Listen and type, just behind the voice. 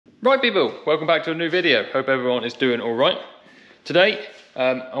Right people, welcome back to a new video. Hope everyone is doing all right. Today,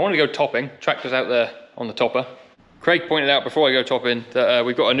 I want to go topping. Tractor's out there on the topper. Craig pointed out before I go topping that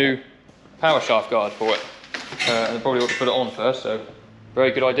we've got a new power shaft guard for it. And I probably ought to put it on first, so very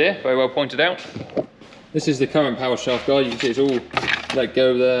good idea, very well pointed out. This is the current power shaft guard. You can see it's all let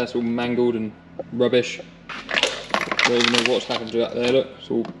go there, it's all mangled and rubbish. Don't even know what's happened to that there, look, it's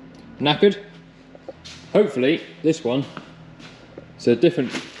all knackered. Hopefully, this one, it's a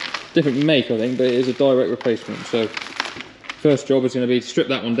different make I think, but it is a direct replacement. So first job is going to be to strip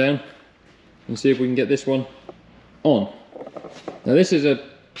that one down and see if we can get this one on. Now this is a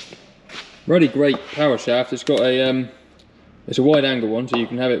really great power shaft. It's got a it's a wide angle one, so you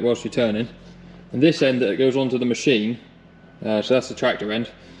can have it whilst you're turning. And this end that goes onto the machine, so that's the tractor end,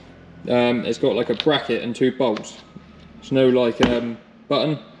 it's got like a bracket and two bolts. There's no like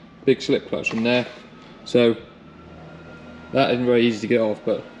button, big slip clutch in there, so that isn't very easy to get off,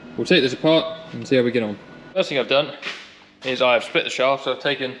 but we'll take this apart and see how we get on. First thing I've done is I've split the shaft, so I've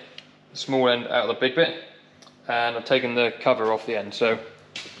taken the small end out of the big bit and I've taken the cover off the end. So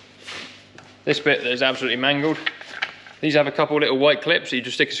this bit that is absolutely mangled, these have a couple little white clips, so you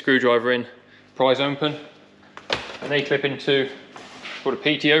just stick a screwdriver in, prise open, and they clip into what's called a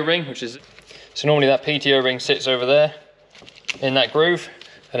PTO ring, which is, so normally that PTO ring sits over there in that groove,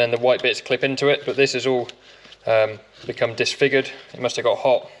 and then the white bits clip into it, but this is all become disfigured. It must have got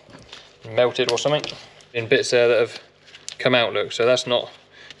hot and melted or something in bits there that have come out, look, so that's not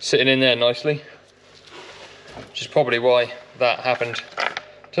sitting in there nicely, which is probably why that happened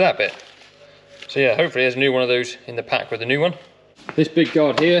to that bit. So yeah, hopefully there's a new one of those in the pack with the new one. This big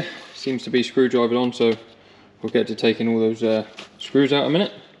guard here seems to be screwdrivered on, so we'll get to taking all those screws out in a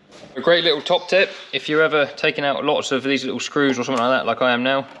minute. A great little top tip, if you're ever taking out lots of these little screws or something like that, like I am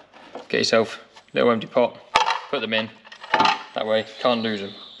now, get yourself a little empty pot, put them in, that way you can't lose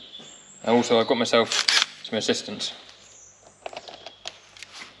them. And also I've got myself some assistance.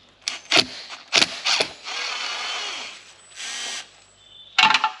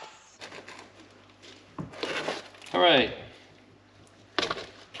 Hooray!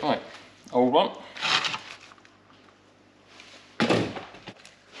 Right, old one.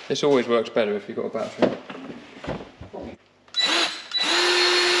 This always works better if you've got a battery.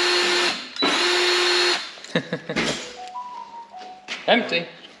 Empty.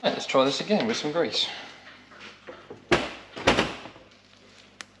 Right, let's try this again with some grease.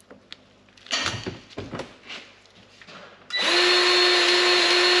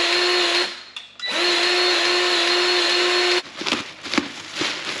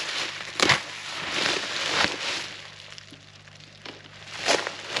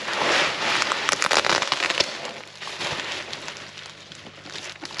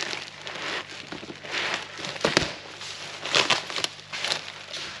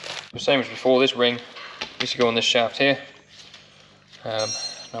 Same as before, this ring used to go on this shaft here.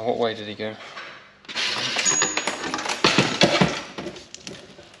 Now what way did he go?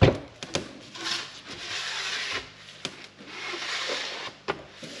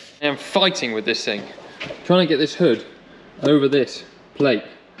 I'm fighting with this thing, trying to get this hood over this plate,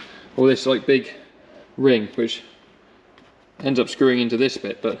 or this like big ring, which ends up screwing into this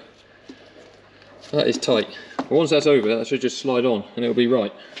bit, but that is tight. But once that's over, that should just slide on and it'll be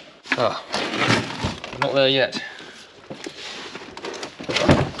right. Ah, not there yet.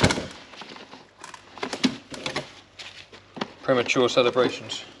 Premature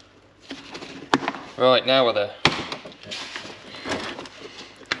celebrations. Right, now we're there.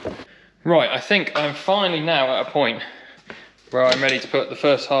 Right, I think I'm finally now at a point where I'm ready to put the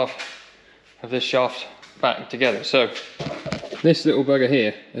first half of this shaft back together. So, this little bugger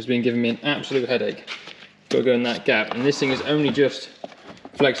here has been giving me an absolute headache. Got to go in that gap, and this thing is only just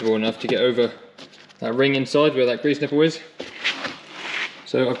flexible enough to get over that ring inside where that grease nipple is.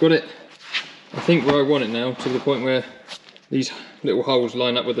 So I've got it, I think, where I want it now, to the point where these little holes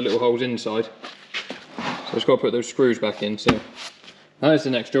line up with the little holes inside. So I've just got to put those screws back in. So that is the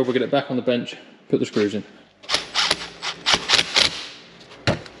next job. We'll get it back on the bench, put the screws in.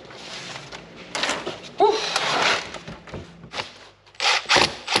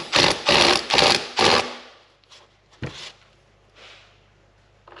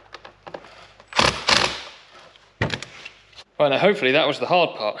 Right, now hopefully that was the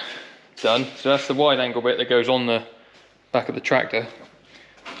hard part done. So that's the wide angle bit that goes on the back of the tractor.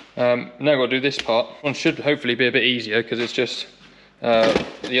 Now I've got to do this part. One should hopefully be a bit easier because it's just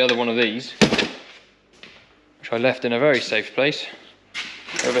the other one of these, which I left in a very safe place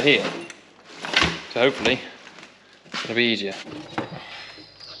over here. So hopefully it's going to be easier.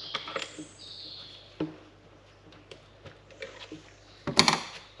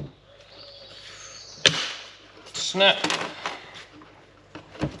 snap.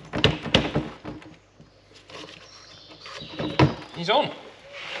 He's on.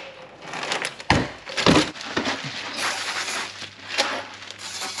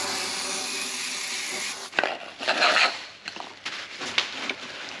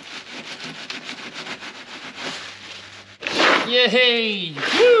 Yay!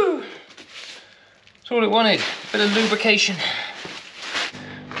 Woo! That's all it wanted. A bit of lubrication.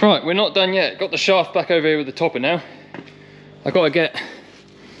 Right, we're not done yet. Got the shaft back over here with the topper now. I've got to get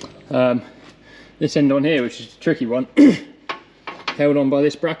this end on here, which is a tricky one, held on by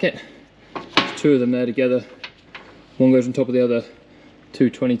this bracket. There's two of them there together. One goes on top of the other,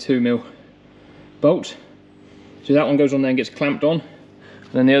 two 22mm bolts. So that one goes on there and gets clamped on.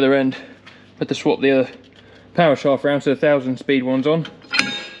 And then the other end, had to swap the other power shaft around so the 1000 speed one's on.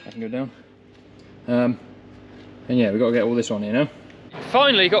 I can go down. And yeah, we've got to get all this on here now.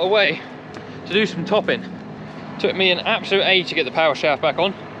 Finally got a way to do some topping. Took me an absolute age to get the power shaft back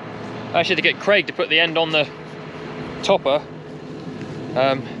on. I actually had to get Craig to put the end on the topper.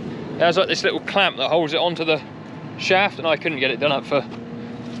 There's like this little clamp that holds it onto the shaft, and I couldn't get it done up for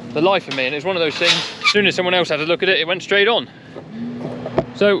the life of me. And it's one of those things, as soon as someone else had a look at it, it went straight on.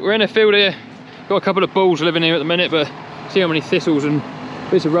 So we're in a field here. Got a couple of bulls living here at the minute, but see how many thistles and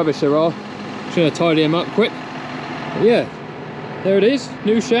bits of rubbish there are. Just gonna tidy them up quick. But yeah, there it is.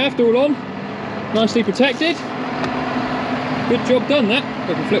 New shaft all on, nicely protected. Good job done that.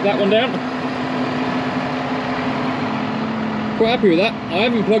 I can flip that one down. Quite happy with that. I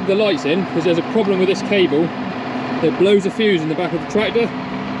haven't plugged the lights in because there's a problem with this cable that blows a fuse in the back of the tractor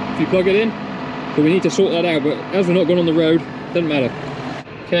if you plug it in. So we need to sort that out, but as we're not going on the road, doesn't matter.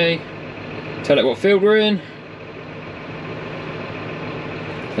 Okay, tell it what field we're in.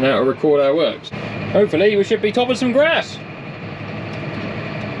 And now to record our works. Hopefully we should be topping some grass.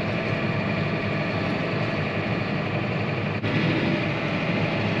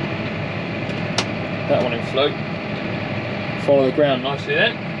 That one in float. Follow the ground nicely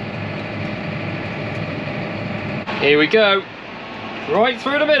then. Here we go. Right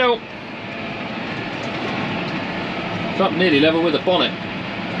through the middle. It's up nearly level with the bonnet.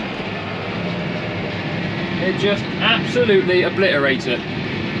 It just absolutely obliterates it.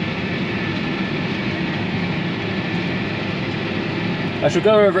 I shall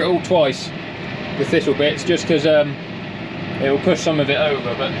go over it all twice with thistle bits just because it will push some of it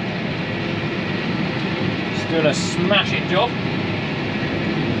over, but it's doing a smashing job.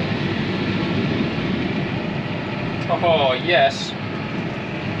 Oh yes.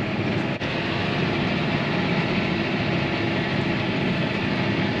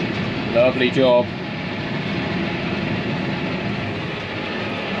 Lovely job.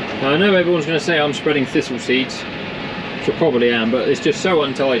 Now I know everyone's going to say I'm spreading thistle seeds, which I probably am, but it's just so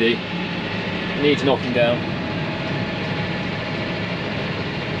untidy. It needs knocking down.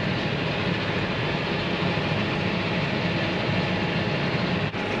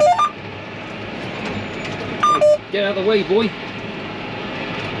 Get out of the way, boy.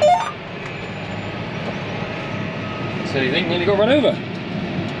 Silly thing, nearly got run over.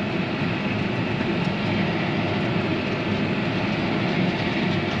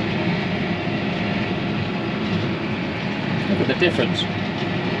 Look at the difference.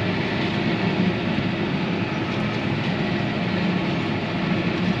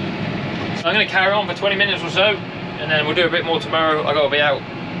 I'm going to carry on for 20 minutes or so, and then we'll do a bit more tomorrow. I've got to be out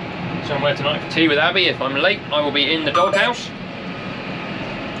somewhere tonight for tea with Abby. If I'm late, I will be in the doghouse. So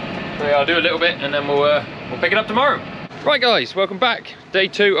yeah, I'll do a little bit, and then we'll pick it up tomorrow. Right guys, welcome back. Day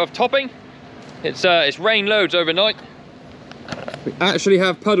 2 of topping. It's rained loads overnight. We actually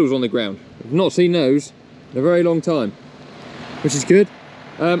have puddles on the ground. I've not seen those in a very long time, which is good.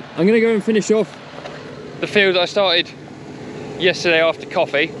 I'm going to go and finish off the field that I started yesterday after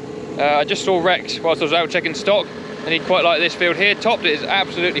coffee. I just saw Rex whilst I was out checking stock, and he'd quite like this field here. Topped it is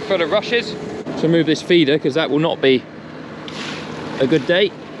absolutely full of rushes. So move this feeder because that will not be a good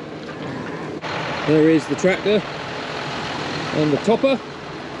day. There is the tractor and the topper.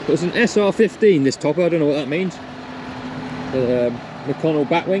 It's an SR15, this topper. I don't know what that means. The McConnell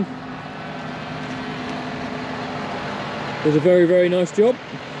batwing. Does a very, very nice job.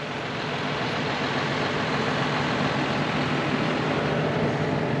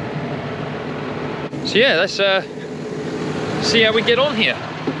 So yeah, let's see how we get on here.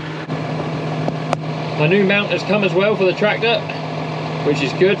 My new mount has come as well for the tractor, which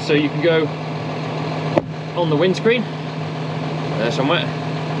is good, so you can go on the windscreen there somewhere.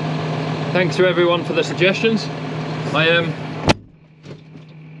 Thanks to everyone for the suggestions.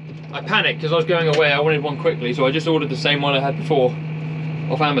 I panicked because I was going away. I wanted one quickly, so I just ordered the same one I had before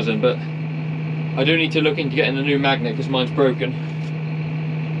off Amazon, but I do need to look into getting a new magnet because mine's broken.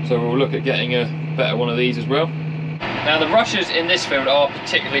 So we'll look at getting a better one of these as well. Now the rushes in this field are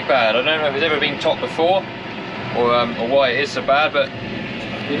particularly bad. I don't know if it's ever been topped before or why it is so bad, but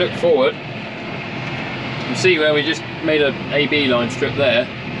if you look forward, you can see where we just made an AB line strip there.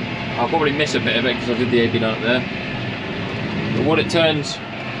 I'll probably miss a bit of it because I did the AB line up there. But what it turns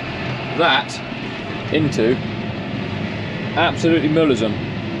that into absolutely mullers them.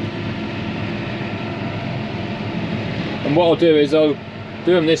 And what I'll do is I'll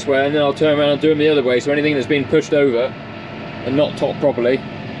do them this way and then I'll turn around and do them the other way, so anything that's been pushed over and not topped properly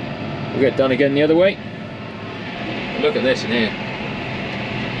will get done again the other way. Look at this in here.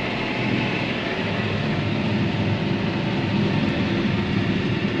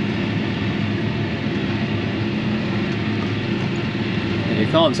 And you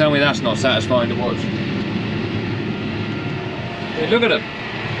can't tell me that's not satisfying to watch. Hey, look at them.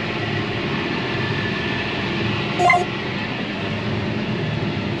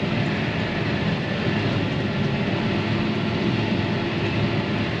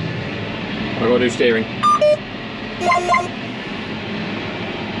 I've got to do steering.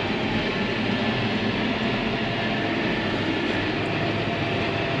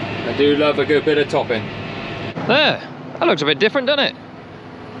 I do love a good bit of topping. There, that looks a bit different, doesn't it?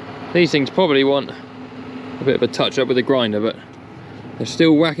 These things probably want a bit of a touch up with the grinder, but they're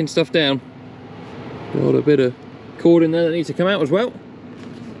still whacking stuff down. Got a bit of cord in there that needs to come out as well.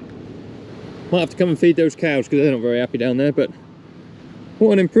 Might have to come and feed those cows because they're not very happy down there, but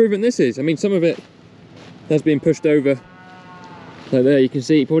what an improvement this is. I mean, some of it has been pushed over. Like there, you can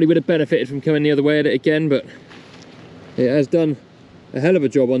see it probably would have benefited from coming the other way at it again, but it has done a hell of a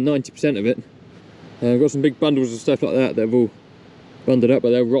job on 90% of it. I've got some big bundles of stuff like that that have all bundled up,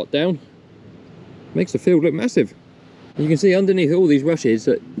 but they'll rot down. Makes the field look massive. You can see underneath all these rushes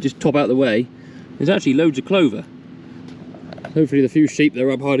that just top out the way, there's actually loads of clover. Hopefully the few sheep that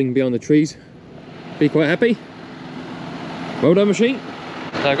are up hiding behind the trees be quite happy. Well done, machine.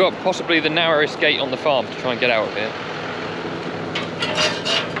 Now I've got possibly the narrowest gate on the farm to try and get out of here.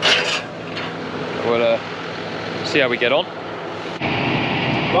 We'll see how we get on.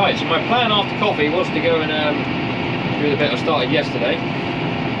 Right, so my plan after coffee was to go and do the bit I started yesterday.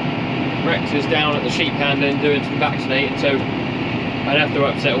 Rex is down at the sheep handling doing some vaccinating, so I'd have to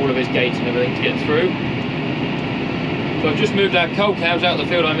upset all of his gates and everything to get through. So I've just moved our cull cows out of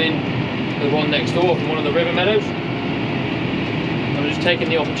the field I'm in, the one next door from one of the river meadows. I'm just taking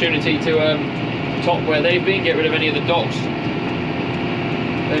the opportunity to top where they've been, get rid of any of the docks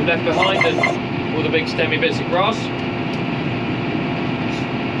they've left behind and all the big stemmy bits of grass.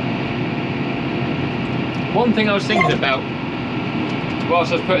 One thing I was thinking about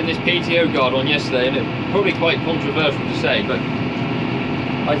whilst I was putting this PTO guard on yesterday, and it's probably quite controversial to say, but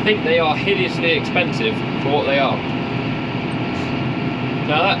I think they are hideously expensive for what they are.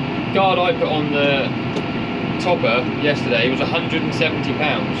 Now that guard I put on the topper yesterday was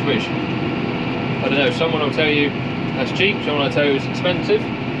 £170, which, I don't know, someone will tell you that's cheap, someone will tell you it's expensive.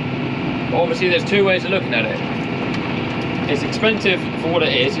 But obviously there's two ways of looking at it. It's expensive for what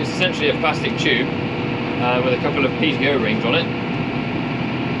it is. It's essentially a plastic tube with a couple of PTO rings on it.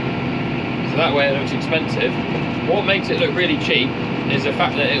 So that way it looks expensive. What makes it look really cheap is the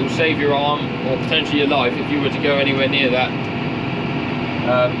fact that it will save your arm or potentially your life if you were to go anywhere near that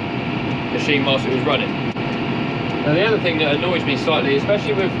machine whilst it was running. Now the other thing that annoys me slightly,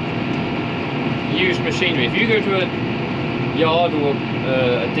 especially with used machinery, if you go to a yard or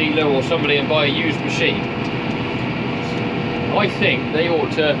a dealer or somebody and buy a used machine, I think they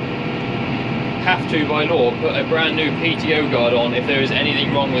ought to have to, by law, put a brand new PTO guard on if there is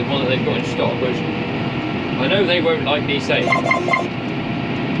anything wrong with one that they've got in stock, which I know they won't like me saying.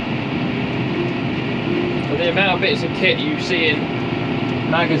 But the amount of bits of kit you see in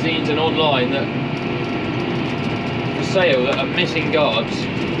magazines and online that for sale that are missing guards,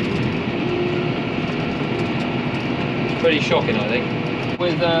 it's pretty shocking, I think.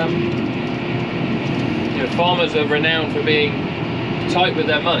 With you know, farmers are renowned for being tight with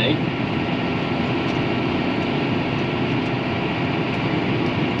their money.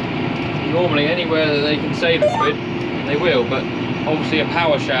 Normally anywhere that they can save a quid, they will, but obviously a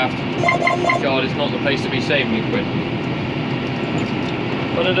power shaft guard is not the place to be saving a quid.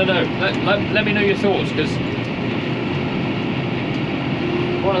 But I don't know, let me know your thoughts, because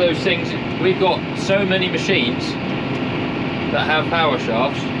one of those things, we've got so many machines that have power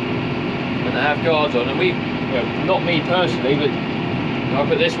shafts and that have guards on, and well, not me personally, but I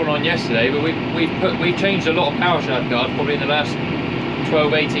put this one on yesterday, but we've changed a lot of power shaft guards probably in the last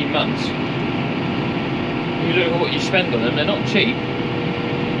 12-18 months. You look at what you spend on them, they're not cheap.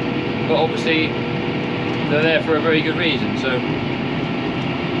 but obviously they're there for a very good reason. So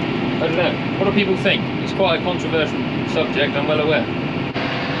I don't know, what do people think? It's quite a controversial subject, I'm well aware.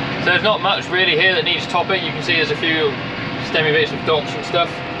 So there's not much really here that needs topping. You can see there's a few stemmy bits of docks and stuff.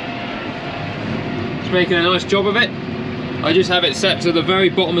 It's making a nice job of it. I just have it set to the very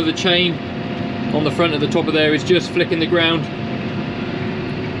bottom of the chain. On the front of the top of there is just flicking the ground.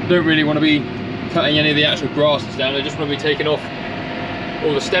 Don't really want to be cutting any of the actual grasses down. I just want to be taking off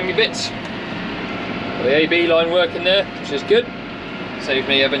all the stemmy bits. Got the AB line working there, which is good. Saves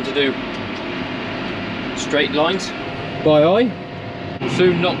me having to do straight lines by eye. We'll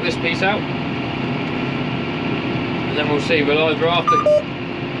soon knock this piece out, and then we'll see. We'll either after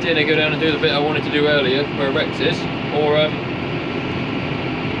dinner go down and do the bit I wanted to do earlier where Rex is, or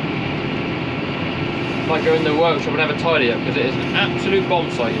might go in the workshop and have a tidy up, because it is an absolute bomb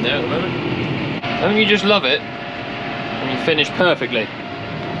site in there at the moment. Don't you just love it when you finish perfectly?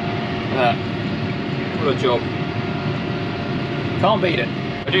 What a job. Can't beat it.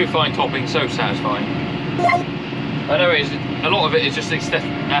 I do find topping so satisfying. I know it is, a lot of it is just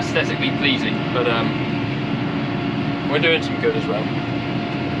aesthetically pleasing, but we're doing some good as well.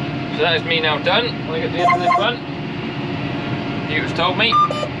 So that is me now done. When I get to the end of this one, you just told me,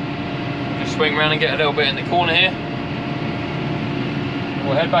 just swing around and get a little bit in the corner here, and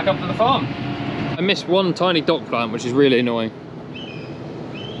we'll head back up to the farm. I missed one tiny dock plant, which is really annoying.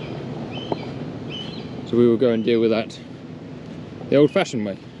 So we will go and deal with that the old-fashioned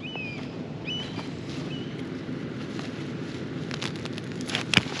way.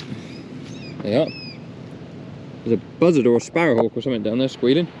 There you are. There's a buzzard or a sparrowhawk or something down there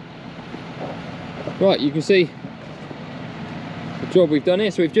squealing. Right, you can see the job we've done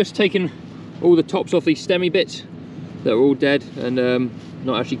here. So we've just taken all the tops off these stemmy bits that are all dead and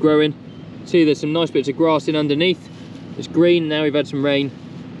not actually growing. See, there's some nice bits of grass in underneath. It's green. Now we've had some rain.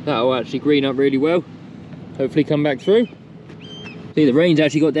 That'll actually green up really well. Hopefully come back through. See, the rain's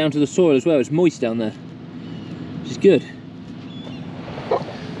actually got down to the soil as well. It's moist down there, which is good.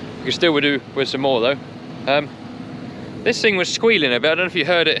 We can still do with some more though. This thing was squealing a bit. I don't know if you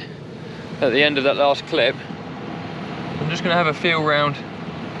heard it at the end of that last clip. I'm just going to have a feel round,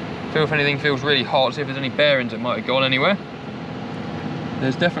 feel if anything feels really hot, see if there's any bearings that might have gone anywhere.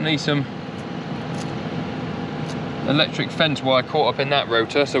 There's definitely some electric fence wire caught up in that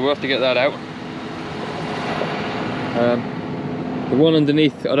rotor, so we'll have to get that out. The one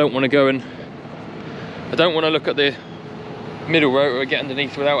underneath, I don't want to go and I don't want to look at the middle rotor or get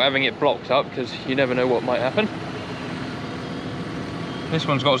underneath without having it blocked up, because you never know what might happen. This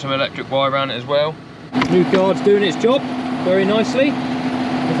one's got some electric wire around it as well. New guard's doing its job very nicely.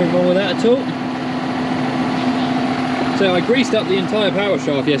 Nothing wrong with that at all. So I greased up the entire power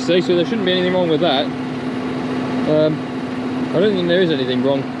shaft yesterday, so there shouldn't be anything wrong with that. I don't think there is anything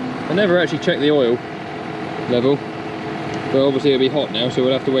wrong. I never actually checked the oil level, but obviously it'll be hot now, so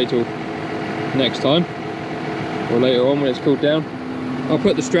we'll have to wait till next time, or later on when it's cooled down. I'll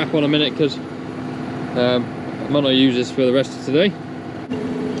put the strap on a minute, because I might not use this for the rest of today.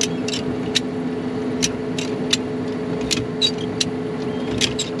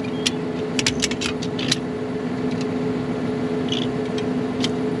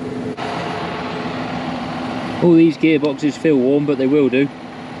 All these gearboxes feel warm, but they will do,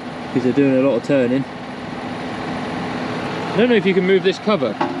 because they're doing a lot of turning. I don't know if you can move this cover.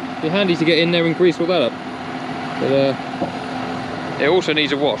 It'd be handy to get in there and grease all that up. But it also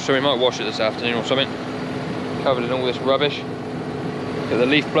needs a wash, so we might wash it this afternoon or something. Covered in all this rubbish. Get the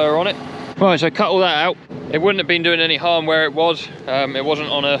leaf blower on it. Right, so I cut all that out. It wouldn't have been doing any harm where it was. It wasn't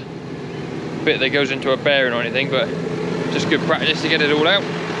on a bit that goes into a bearing or anything, but just good practice to get it all out.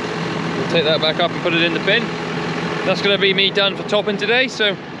 We'll take that back up and put it in the bin. That's going to be me done for topping today,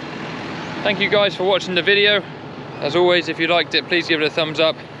 so thank you guys for watching the video. As always, if you liked it, please give it a thumbs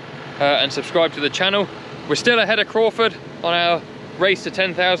up and subscribe to the channel. We're still ahead of Crawford on our race to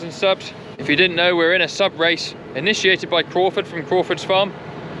 10,000 subs. If you didn't know, we're in a sub race initiated by Crawford from Crawford's farm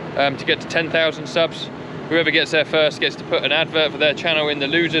to get to 10,000 subs. Whoever gets there first gets to put an advert for their channel in the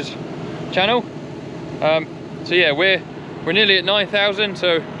losers channel. So yeah, we're nearly at 9,000,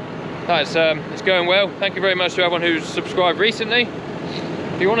 so that's it's going well. Thank you very much to everyone who's subscribed recently.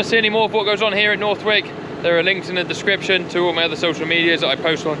 If you want to see any more of what goes on here at Northwick, there are links in the description to all my other social medias that I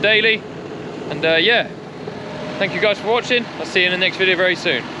post on daily. And yeah, thank you guys for watching. I'll see you in the next video very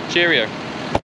soon. Cheerio.